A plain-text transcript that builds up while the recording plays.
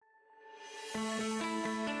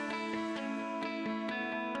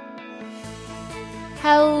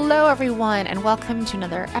Hello everyone and welcome to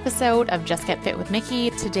another episode of Just Get Fit with Nikki.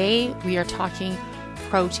 Today we are talking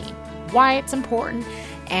protein, why it's important,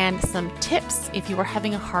 and some tips if you are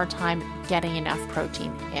having a hard time getting enough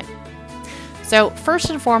protein in. So first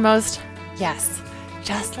and foremost, yes,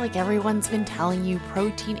 just like everyone's been telling you,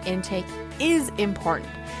 protein intake is important.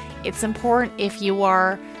 It's important if you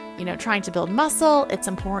are trying to build muscle. It's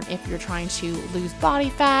important if you're trying to lose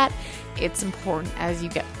body fat. It's important as you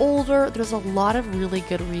get older. There's a lot of really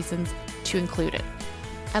good reasons to include it.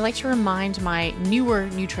 I like to remind my newer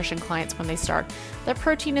nutrition clients when they start that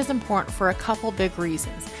protein is important for a couple big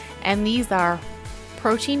reasons. And these are: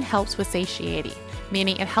 protein helps with satiety,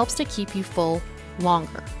 meaning it helps to keep you full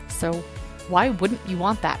longer. So why wouldn't you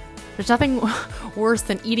want that? There's nothing worse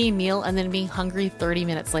than eating a meal and then being hungry 30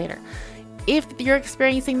 minutes later. If you're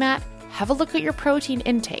experiencing that, have a look at your protein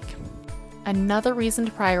intake. Another reason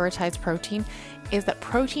to prioritize protein is that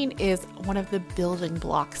protein is one of the building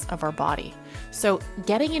blocks of our body. So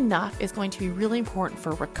getting enough is going to be really important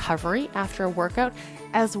for recovery after a workout,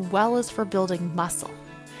 as well as for building muscle.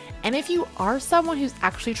 And if you are someone who's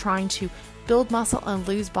actually trying to build muscle and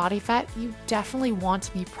lose body fat, you definitely want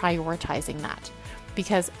to be prioritizing that.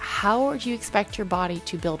 Because how would you expect your body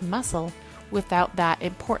to build muscle without that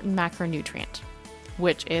important macronutrient,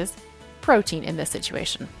 which is protein in this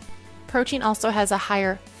situation? Protein also has a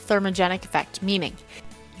higher thermogenic effect, meaning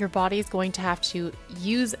your body is going to have to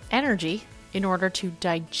use energy in order to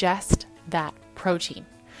digest that protein.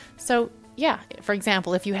 So yeah, for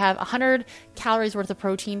example, if you have 100 calories worth of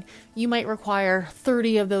protein, you might require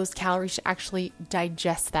 30 of those calories to actually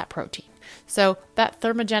digest that protein. So that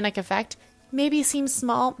thermogenic effect maybe seems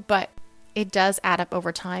small, but it does add up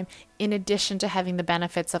over time, in addition to having the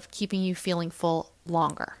benefits of keeping you feeling full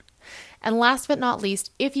longer. And last but not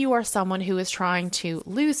least, if you are someone who is trying to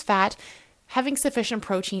lose fat, having sufficient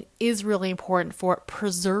protein is really important for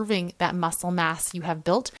preserving that muscle mass you have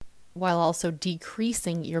built while also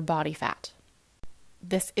decreasing your body fat.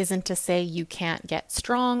 This isn't to say you can't get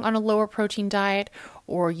strong on a lower protein diet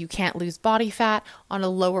or you can't lose body fat on a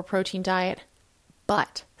lower protein diet,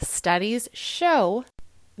 but studies show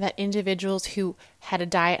that individuals who had a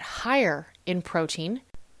diet higher in protein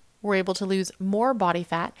were able to lose more body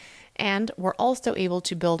fat and were also able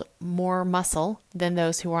to build more muscle than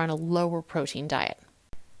those who are on a lower protein diet.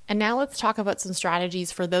 And now let's talk about some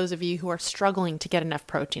strategies for those of you who are struggling to get enough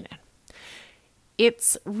protein in.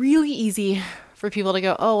 It's really easy for people to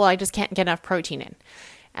go, oh, well, I just can't get enough protein in.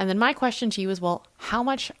 And then my question to you is, well, how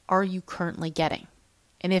much are you currently getting?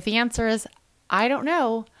 And if the answer is, I don't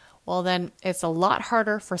know, well, then it's a lot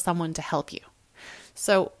harder for someone to help you.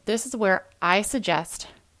 So this is where I suggest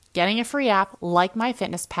getting a free app like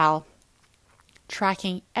MyFitnessPal,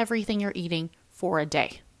 tracking everything you're eating for a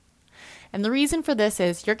day. And the reason for this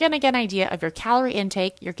is you're going to get an idea of your calorie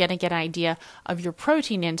intake, you're going to get an idea of your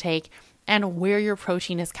protein intake, and where your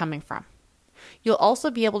protein is coming from. You'll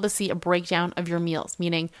also be able to see a breakdown of your meals,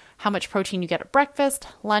 meaning how much protein you get at breakfast,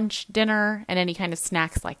 lunch, dinner, and any kind of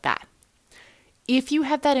snacks like that. If you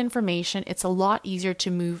have that information, it's a lot easier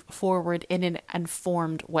to move forward in an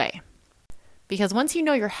informed way. Because once you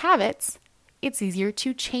know your habits, it's easier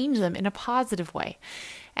to change them in a positive way.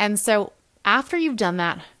 And so after you've done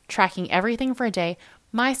that, tracking everything for a day,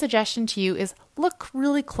 my suggestion to you is look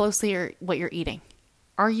really closely at what you're eating.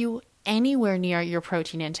 Are you anywhere near your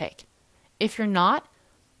protein intake? If you're not,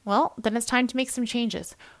 well, then it's time to make some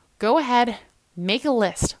changes. Go ahead, make a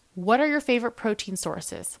list. What are your favorite protein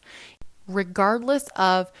sources? Regardless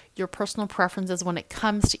of your personal preferences when it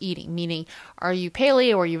comes to eating, meaning are you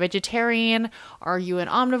paleo, are you vegetarian, are you an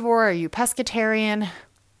omnivore, are you pescatarian?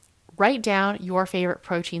 Write down your favorite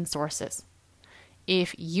protein sources.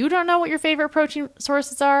 If you don't know what your favorite protein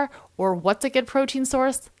sources are or what's a good protein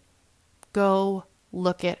source, go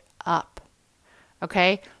look it up.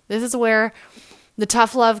 Okay? This is where the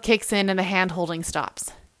tough love kicks in and the hand holding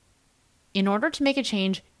stops. In order to make a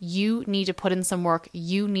change, you need to put in some work.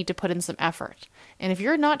 You need to put in some effort. And if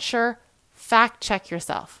you're not sure, fact check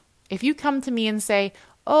yourself. If you come to me and say,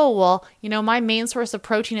 oh, well, my main source of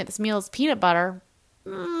protein at this meal is peanut butter.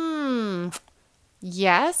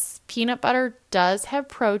 Yes, peanut butter does have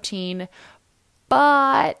protein,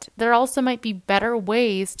 but there also might be better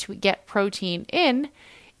ways to get protein in.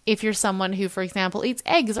 If you're someone who, for example, eats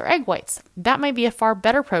eggs or egg whites, that might be a far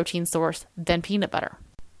better protein source than peanut butter.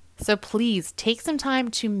 So please take some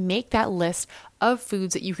time to make that list of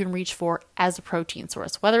foods that you can reach for as a protein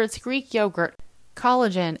source, whether it's Greek yogurt,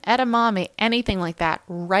 collagen, edamame, anything like that.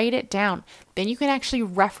 Write it down. Then you can actually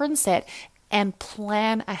reference it and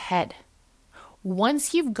plan ahead.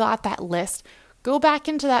 Once you've got that list, go back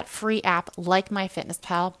into that free app like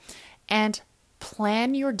MyFitnessPal and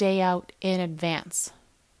plan your day out in advance.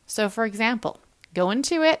 So for example, go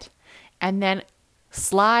into it and then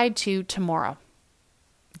slide to tomorrow.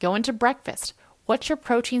 Go into breakfast. What's your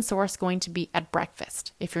protein source going to be at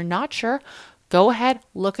breakfast? If you're not sure, go ahead,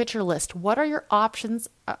 look at your list. What are your options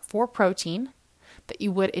for protein that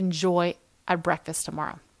you would enjoy at breakfast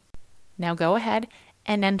tomorrow? Now go ahead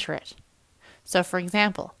and enter it. So for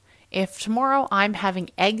example, if tomorrow I'm having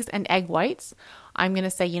eggs and egg whites, I'm going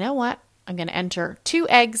to say, you know what? I'm going to enter 2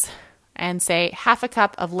 eggs and say half a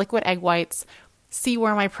cup of liquid egg whites, see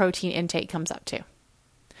where my protein intake comes up to.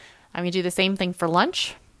 I'm going to do the same thing for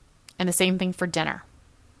lunch and the same thing for dinner.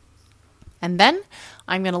 And then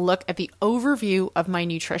I'm going to look at the overview of my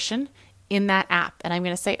nutrition in that app. And I'm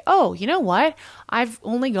going to say, oh, you know what? I've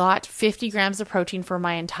only got 50 grams of protein for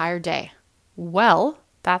my entire day. Well,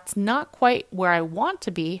 that's not quite where I want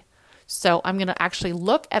to be. So I'm going to actually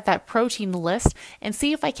look at that protein list and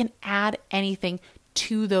see if I can add anything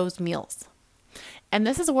to those meals. And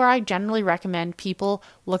this is where I generally recommend people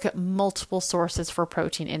look at multiple sources for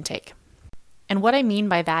protein intake. And what I mean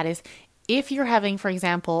by that is if you're having, for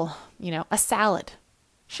example, a salad,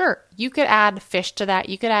 sure, you could add fish to that.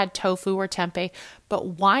 You could add tofu or tempeh, but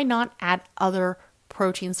why not add other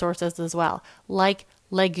protein sources as well, like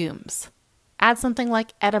legumes? Add something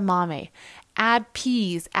like edamame, add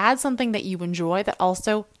peas, add something that you enjoy that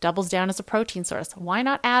also doubles down as a protein source. Why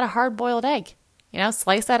not add a hard-boiled egg?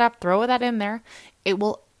 Slice that up, throw that in there. It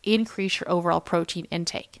will increase your overall protein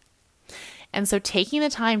intake. And so taking the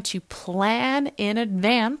time to plan in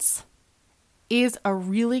advance is a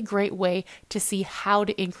really great way to see how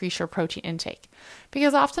to increase your protein intake.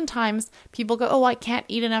 Because oftentimes people go, oh, I can't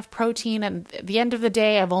eat enough protein. And at the end of the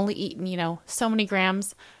day, I've only eaten, so many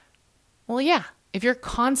grams. Well, yeah, if you're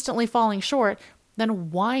constantly falling short,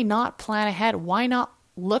 then why not plan ahead? Why not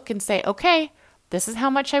look and say, okay, this is how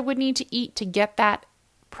much I would need to eat to get that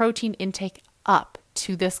protein intake up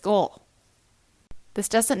to this goal. This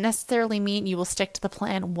doesn't necessarily mean you will stick to the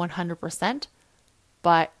plan 100%,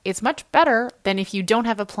 but it's much better than if you don't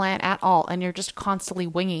have a plan at all and you're just constantly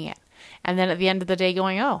winging it. And then at the end of the day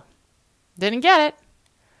going, oh, didn't get it.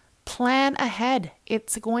 Plan ahead.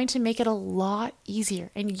 It's going to make it a lot easier.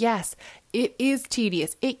 And yes, it is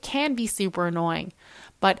tedious. It can be super annoying,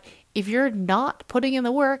 but if you're not putting in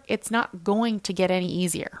the work, it's not going to get any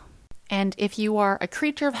easier. And if you are a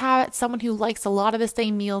creature of habit, someone who likes a lot of the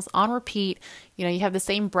same meals on repeat, you have the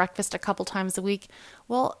same breakfast a couple times a week,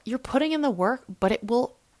 well, you're putting in the work, but it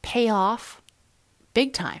will pay off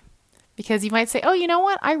big time. Because you might say, oh, you know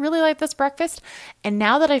what? I really like this breakfast. And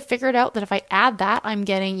now that I figured out that if I add that, I'm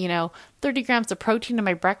getting, 30 grams of protein in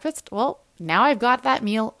my breakfast, well, now I've got that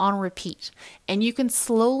meal on repeat. And you can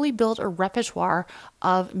slowly build a repertoire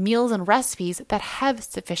of meals and recipes that have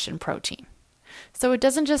sufficient protein. So it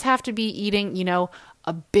doesn't just have to be eating,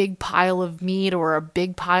 a big pile of meat or a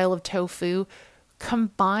big pile of tofu.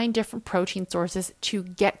 Combine different protein sources to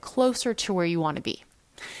get closer to where you want to be.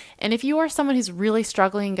 And if you are someone who's really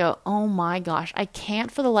struggling and go, oh my gosh, I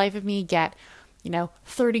can't for the life of me get,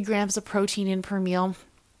 30 grams of protein in per meal,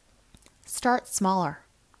 start smaller.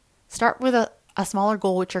 Start with a smaller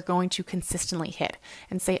goal which you're going to consistently hit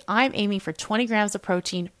and say, I'm aiming for 20 grams of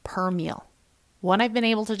protein per meal. When I've been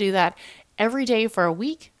able to do that every day for a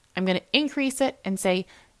week, I'm going to increase it and say,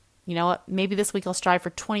 you know what, maybe this week I'll strive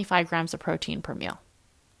for 25 grams of protein per meal.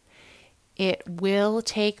 It will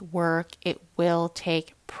take work. It will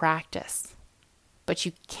take practice. But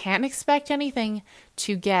you can't expect anything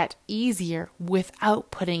to get easier without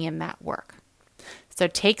putting in that work. So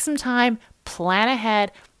take some time, plan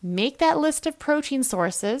ahead, make that list of protein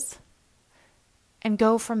sources, and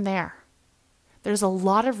go from there. There's a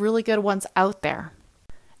lot of really good ones out there.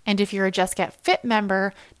 And if you're a Just Get Fit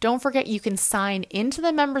member, don't forget you can sign into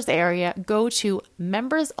the members area, go to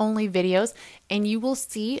members only videos, and you will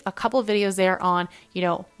see a couple of videos there on,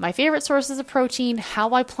 my favorite sources of protein,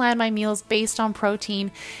 how I plan my meals based on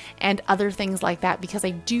protein, and other things like that, because I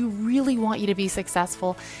do really want you to be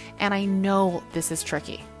successful. And I know this is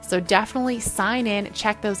tricky. So definitely sign in,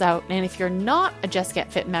 check those out. And if you're not a Just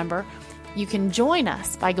Get Fit member, you can join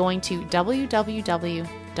us by going to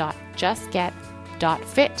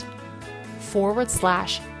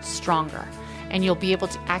www.justget.fit/stronger. And you'll be able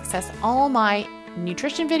to access all my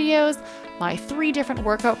nutrition videos, my 3 different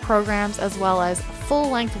workout programs, as well as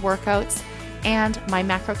full-length workouts and my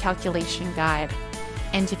macro calculation guide.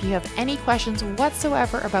 And if you have any questions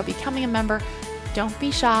whatsoever about becoming a member, don't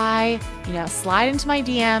be shy. Slide into my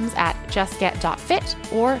DMs at justget.fit,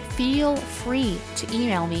 or feel free to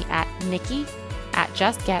email me at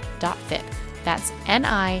nikki@justget.fit. That's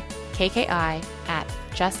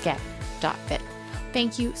NIKKI@justget.fit.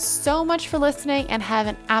 Thank you so much for listening and have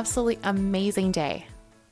an absolutely amazing day.